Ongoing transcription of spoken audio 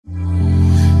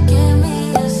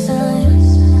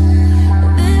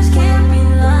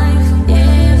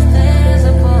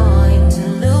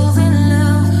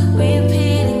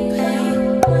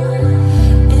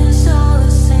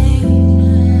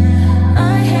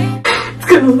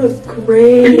look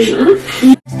great. Are you sure?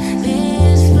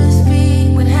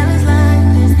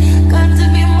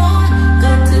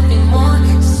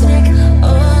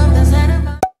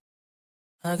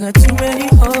 I got too many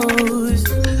hoes.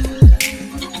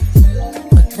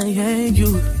 I can't hang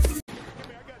you.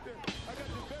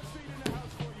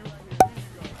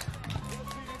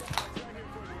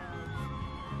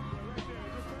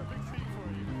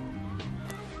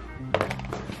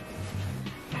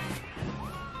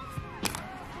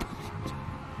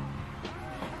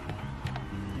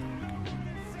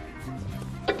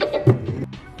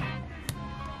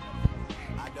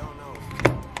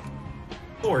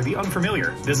 Or the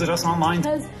unfamiliar. Visit us online.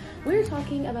 Because we're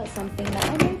talking about something that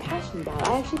I'm very passionate about.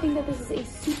 I actually think that this is a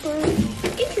super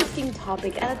interesting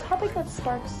topic and a topic that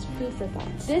sparks food for thought.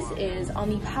 This is on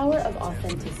the power of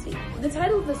authenticity. The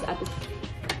title of this episode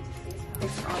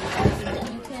is on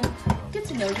that you can get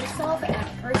to know yourself as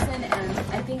a person, and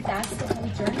I think that's the whole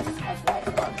journey of life,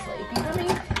 honestly. Becoming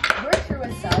your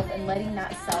truest self and letting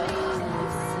that self see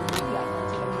the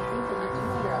authentic, and you think that you do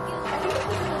know your authentic.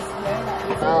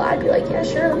 Well, I'd be like, yeah,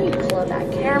 sure, let me pull up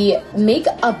that camera. We make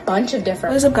a bunch of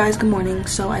different... What's up, guys? Good morning.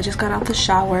 So I just got out the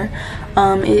shower.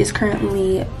 It is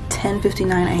currently 10:59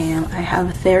 a.m. I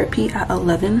have therapy at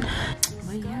 11.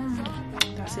 But yeah,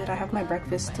 that's it. I have my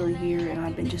breakfast still here, and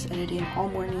I've been just editing all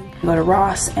morning. Go to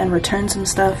Ross and return some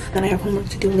stuff. Then I have homework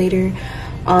to do later.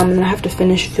 And then I have to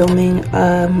finish filming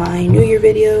my New Year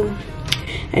video.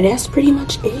 And that's pretty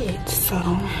much it. So,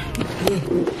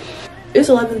 yeah. It's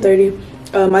 11:30.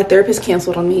 My therapist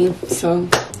canceled on me, so,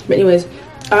 but anyways,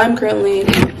 I'm currently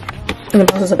in the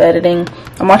process of editing.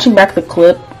 I'm watching back the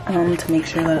clip to make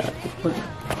sure that,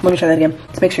 let me try that again,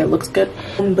 to make sure it looks good.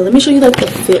 But let me show you like the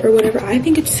fit or whatever. I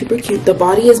think it's super cute. The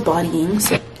body is bodying,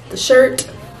 so the shirt,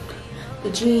 the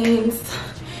jeans,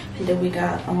 and then we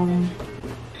got,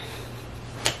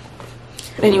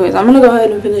 anyways, I'm gonna go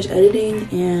ahead and finish editing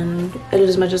and edit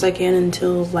as much as I can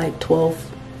until like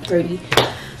 12:30.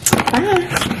 Bye.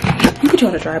 You could do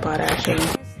a tripod actually.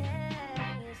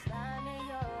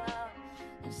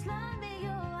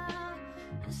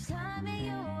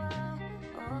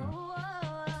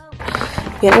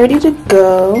 Get ready to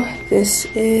go. This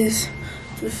is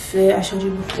the fit I showed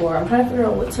you before. I'm trying to figure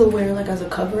out what to wear like as a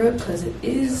cover up because it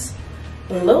is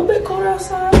a little bit cold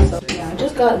outside. So yeah, I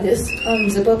just got this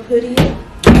zip up hoodie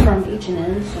from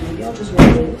H&M, so maybe I'll just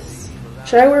wear this.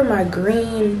 Should I wear my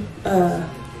green, the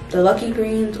Lucky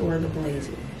Greens or the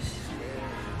Blazers?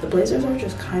 The Blazers are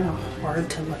just kind of hard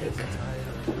to like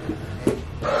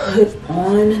put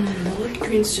on, and then the Lucky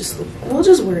Greens just look, we'll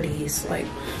just wear these. Like,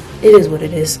 it is what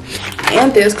it is.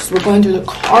 And this, because we're going through the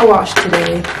car wash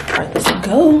today. All right, let's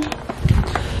go.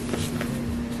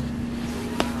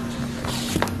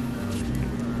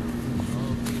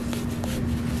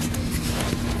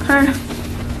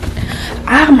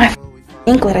 Ah, my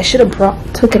anklet. I should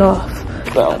have took it off.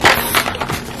 Bro.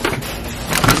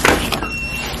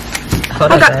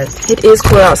 Hold on, guys. It is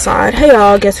cool outside. Hey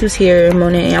y'all, guess who's here?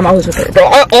 Monet. I'm always with her. Bro,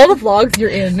 all the vlogs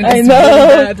you're in. I know. Really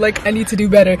bad. Like, I need to do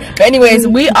better. But anyways,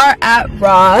 we are at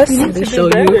Ross. Let me show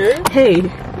you. Hey.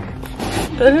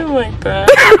 I didn't like that.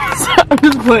 I'm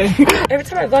just playing. Every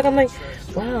time I vlog, I'm like,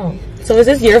 wow. So is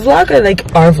this your vlog or like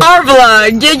our vlog? Our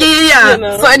vlog. Yeah. You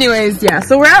know. So anyways, yeah.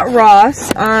 So we're at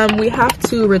Ross. We have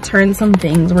to return some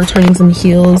things. We're returning some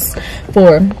heels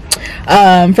from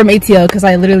ATL because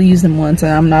I literally used them once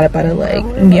and I'm not about to like,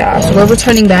 yeah. So we're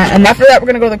returning that, and after that we're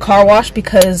gonna go to the car wash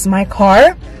because my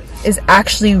car is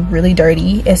actually really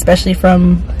dirty, especially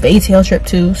from the ATL trip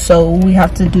too. So we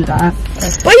have to do that.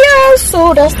 But yeah,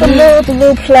 so that's the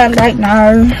little plan right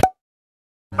now.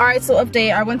 All right, so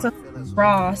update. I went to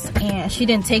Ross and she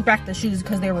didn't take back the shoes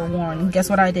because they were worn. Guess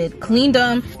what I did? Cleaned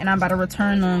them, and I'm about to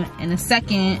return them in a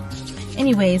second.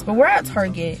 Anyways, but we're at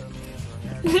Target.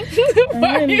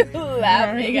 Why are you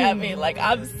laughing at me? Like,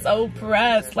 I'm so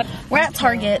pressed. Like, we're at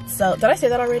Target. So did I say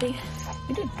that already?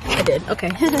 You did. I did. Okay.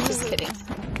 Just kidding.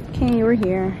 Okay, we're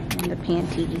here in the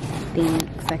panty thing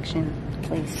section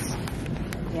place.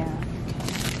 Yeah.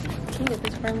 Can you get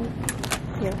this for me?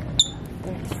 Here.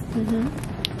 There.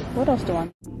 What else do I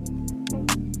want?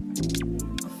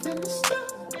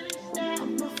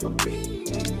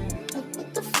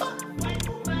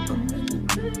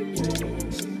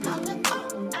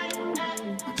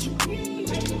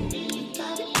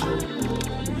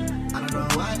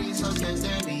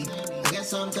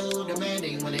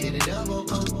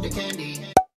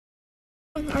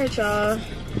 Alright, y'all.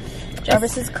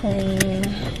 Jarvis is clean.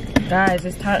 Guys,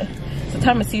 it's time. It's the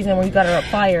time of season where you gotta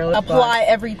apply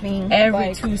everything every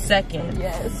like, 2 seconds.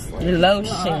 Yes. Like, your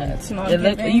lotion.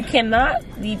 You cannot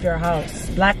leave your house.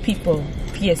 Black people,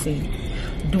 PSA.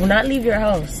 Do not leave your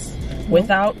house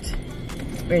without,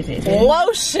 where is it?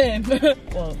 Lotion.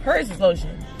 Well, hers is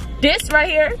lotion. This right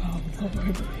here,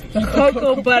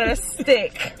 cocoa butter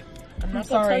stick. I'm not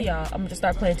gonna tell y'all. I'm gonna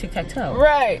start playing tic-tac-toe.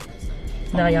 Right.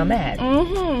 Now y'all mad.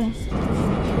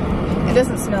 It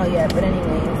doesn't smell yet, but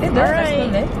anyways. It does. I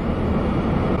smell it.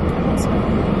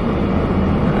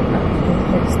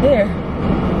 It's there.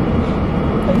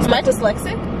 Am I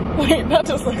dyslexic? Wait, not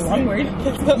dyslexic. One word.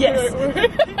 Yes.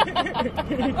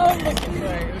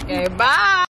 Okay,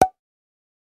 bye.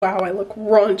 Wow, I look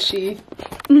raunchy.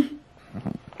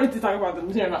 To talk about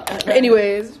them.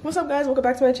 Anyways, what's up guys, welcome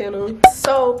back to my channel.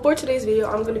 So for today's video,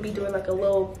 I'm gonna be doing like a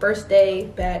little first day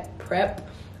bag prep.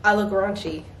 I look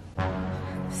raunchy,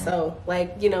 so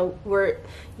like, you know,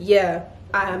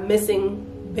 I'm missing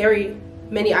very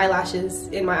many eyelashes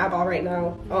in my eyeball right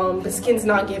now. The skin's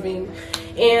not giving,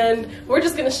 and we're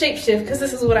just gonna shapeshift because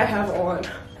this is what I have on.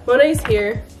 Monet's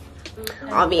here,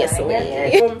 obviously.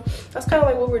 That's kind of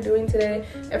like what we're doing today.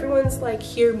 Everyone's like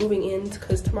here moving in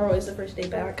because tomorrow is the first day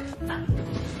back.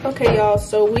 Okay y'all,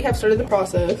 so we have started the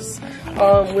process.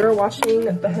 We're watching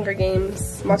The Hunger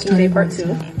Games Mockingjay Part 2.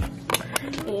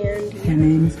 And her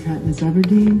name's Katniss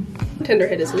Everdeen.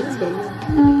 Tenderhead is going to be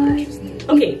interesting.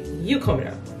 Okay, you calm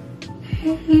down.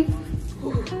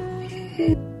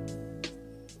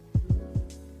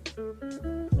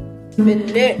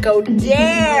 Minute go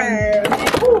down.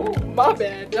 Ooh, my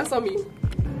bad. That's on me.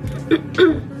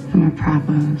 I'm a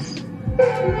propose.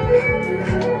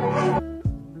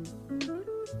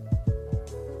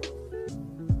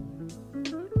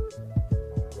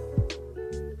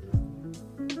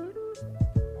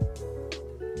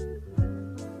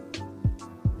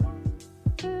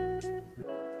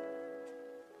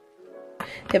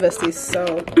 Hey besties,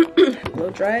 so blow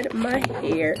dried my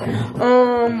hair.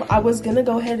 I was gonna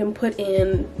go ahead and put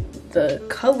in the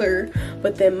color,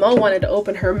 but then Mo wanted to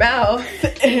open her mouth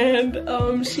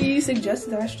and she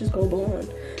suggested that I should just go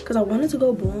blonde because I wanted to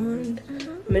go blonde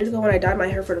a minute ago when I dyed my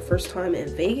hair for the first time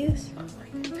in Vegas. I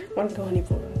wanted to go honey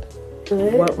blonde.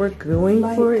 What we're going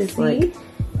for is see? like,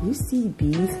 you see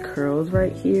these curls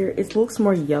right here? It looks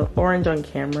more yellow, orange on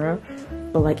camera,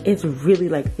 but like it's really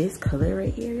like this color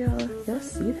right here, y'all. Y'all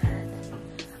see that?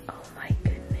 Oh my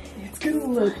goodness. It's gonna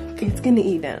look, it's gonna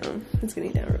eat down. It's gonna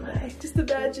eat down real bad. Just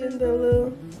imagine the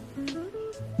little,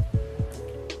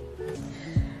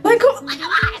 like, come on.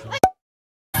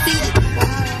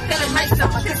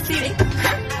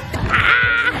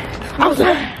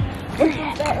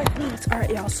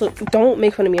 Alright y'all, so don't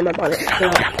make fun of me in my bonnet. I don't know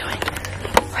what I'm doing.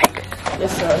 Like,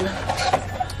 this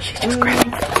she's just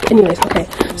grabbing. Anyways, okay,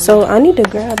 so I need to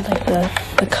grab like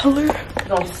the color.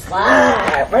 Don't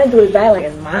slide. Run through his bag like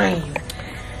it's mine.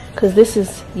 Cause this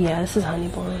is, this is honey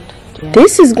blonde. Yeah.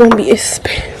 This is gonna be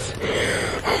expensive.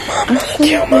 Oh mama, I'm gonna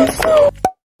kill myself.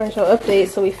 Alright, so update.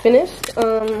 So we finished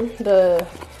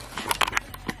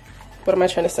what am I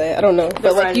trying to say? I don't know.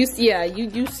 But like you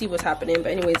see what's happening.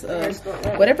 But anyways,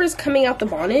 whatever's coming out the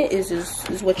bonnet is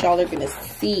what y'all are gonna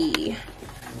see.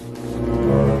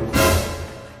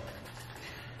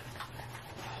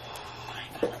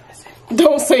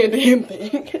 Don't say a damn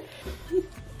thing.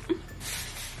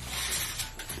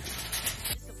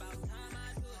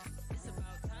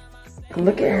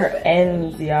 Look at her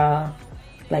ends, y'all.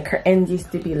 Like her ends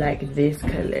used to be like this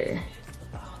color.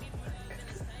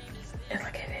 And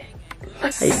look at it.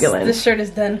 How you feeling? This shirt is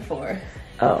done for.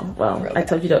 Oh, well, I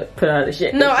told you to put on the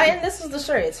shit. No, this is the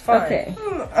shirt. It's fine. Okay.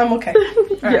 I'm okay.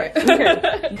 Alright.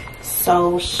 Okay.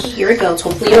 So here it goes.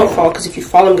 Hopefully you don't fall, because if you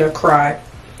fall, I'm gonna cry.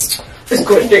 It's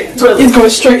going straight in the toilet. It's going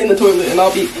straight in the toilet, and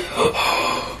I'll be.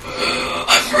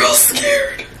 I'm real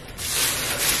scared.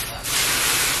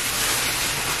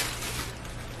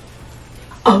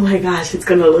 Oh my gosh, it's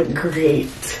gonna look great.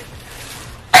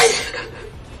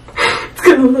 It's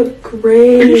gonna look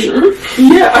great. Are you sure?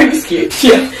 Yeah, I'm scared.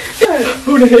 Yeah.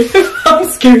 Who the heck? I'm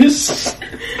scared as shit.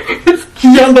 It's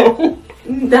yellow.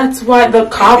 That's why the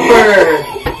copper.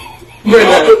 Wait,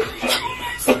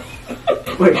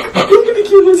 I'm gonna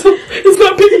kill myself. It's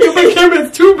not picking up my camera,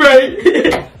 it's too bright.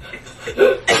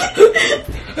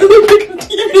 I'm like a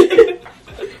demon.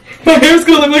 My hair's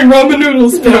gonna look like ramen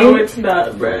noodles, bro. No, it's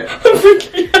not, bro. I'm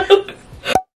freaking out.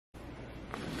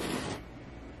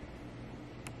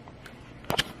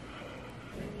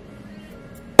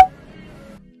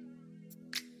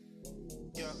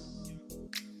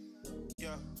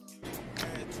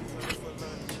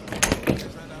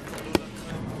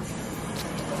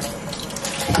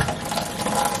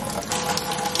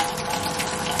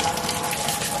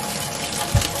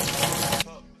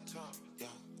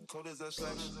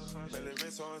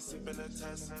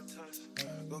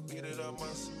 Go get it up,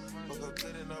 must. Go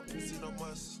get it up, pussy, no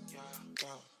must.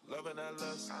 Love and I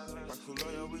lust. My cool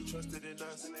lawyer, we trusted in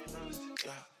us.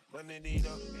 Yeah, money need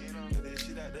up. Get that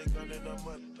shit out there, gun in the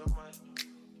mud.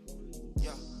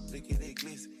 Yeah, look at it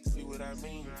glisten. See what I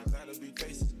mean? Gotta be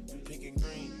facing. Pink and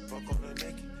green. Fuck on the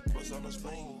naked. What's on the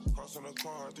spleen? Cross on the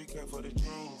car. 3K for the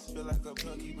jeans. Feel like a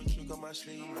punky, but trick on my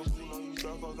sleeve. I'm cool on you,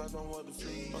 drunk, I don't want to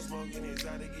flee. I'm smoking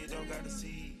inside to get, don't got to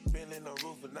see. Been in the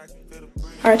roof and I can feel the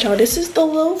breeze. Alright, y'all, this is the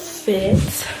little fit.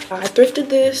 I thrifted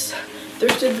this,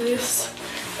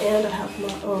 and I have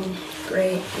my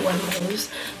gray one nose.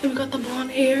 Then we got the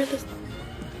blonde hair.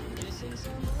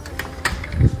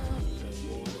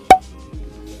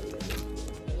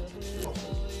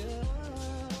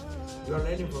 You are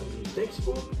ready for the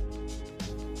textbook?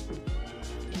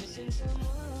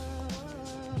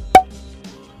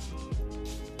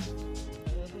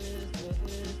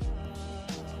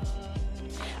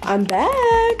 I'm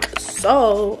back.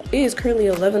 So it is currently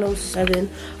 11:07.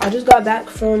 I just got back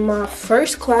from my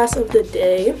first class of the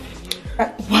day.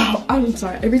 Wow, I'm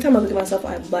sorry. Every time I look at myself,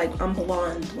 I'm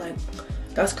blonde. Like,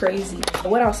 that's crazy. I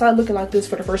went outside looking like this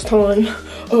for the first time.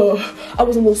 I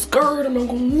was a little scared, I'm not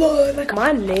gonna lie. Like,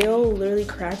 my nail literally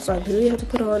cracked, so I literally had to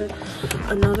put on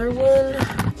another one.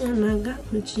 And I got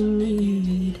what you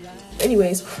need.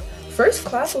 Anyways, first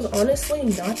class was honestly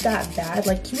not that bad.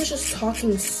 Like, he was just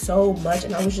talking so much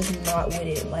and I was just not with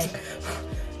it. Like,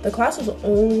 the class was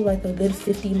only like a good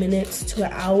 50 minutes to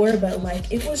an hour, but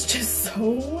like, it was just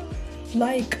so,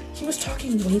 like, he was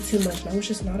talking way too much and I was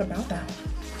just not about that.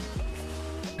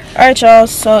 Alright, y'all,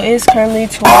 so it's currently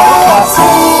 12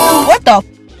 o'clock. What the?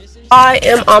 I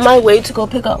am on my way to go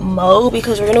pick up Mo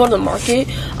because we're gonna go to the market.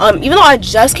 Even though I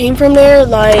just came from there,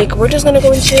 like, we're just gonna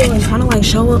go and chill and kind of like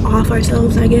show off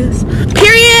ourselves, I guess.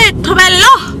 Period.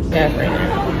 Tobello. Yeah, right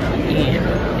now. Yeah.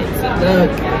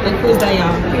 Look who's that,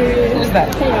 y'all? Who's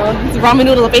that? Hey, y'all. It's ramen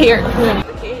noodle up in here.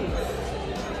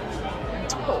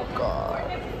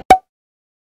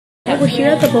 We're here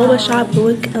at the boba shop,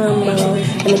 and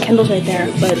the Kendall's right there.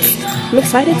 But I'm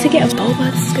excited to get a boba.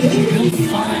 This is gonna be real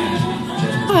fun.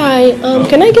 Hi,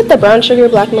 can I get the brown sugar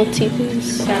black milk tea,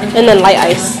 please? And then light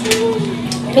ice.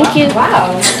 Thank you.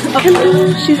 Wow.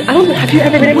 Kendall, have you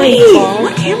ever been in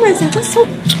what camera is that? What's so?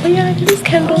 Oh yeah, this is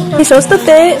Kendall. He shows the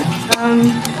fit.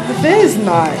 The fit is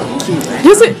not cute.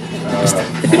 Use it.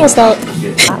 If you don't stop.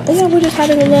 But yeah, we're just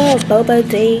having a little boba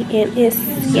date, and it's,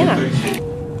 yeah.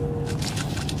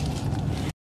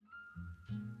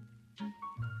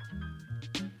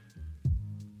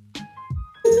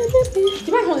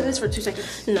 You might hold this for 2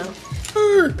 seconds. No.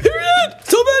 Period.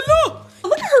 Tobello.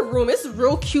 Look at her room. It's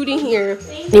real cute in here.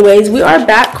 Anyways, we are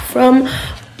back from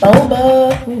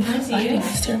boba.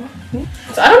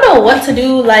 So I don't know what to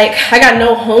do. Like, I got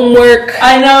no homework.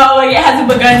 I know, it hasn't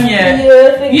begun yet.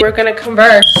 Yeah, we're gonna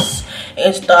converse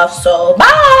and stuff. So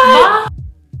bye.